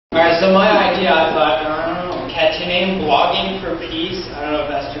Alright, so my idea, I thought, I don't know, catchy name, blogging for peace. I don't know if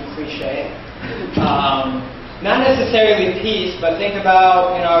that's too cliche. Not necessarily peace, but think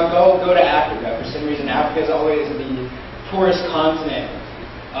about, go to Africa. For some reason, Africa is always the poorest continent.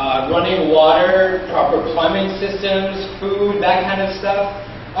 Running water, proper plumbing systems, food, that kind of stuff.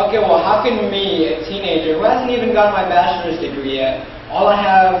 Okay, well, how can me, a teenager who hasn't even got my bachelor's degree yet, all I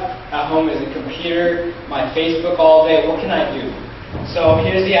have at home is a computer, my Facebook all day, what can I do? So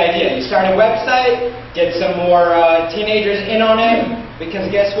here's the idea. You start a website, get some more teenagers in on it,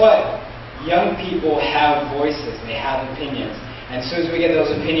 because guess what? Young people have voices, they have opinions. And as soon as we get those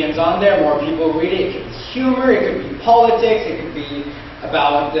opinions on there, more people read it. It could be humor, it could be politics, it could be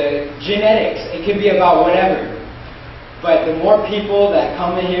about the genetics, it could be about whatever. But the more people that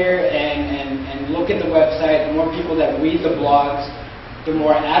come in here and look at the website, the more people that read the blogs, the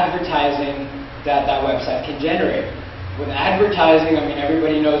more advertising that website can generate. With advertising, I mean,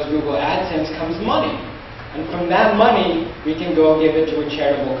 everybody knows Google AdSense comes money. And from that money, we can go give it to a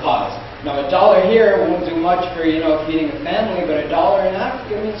charitable cause. Now, $1 here won't do much for, feeding a family, but $1 in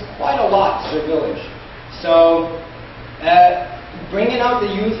Africa means quite a lot to their village. So, bringing out the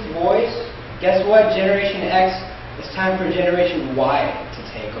youth voice, guess what? Generation X, it's time for Generation Y to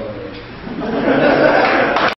take over.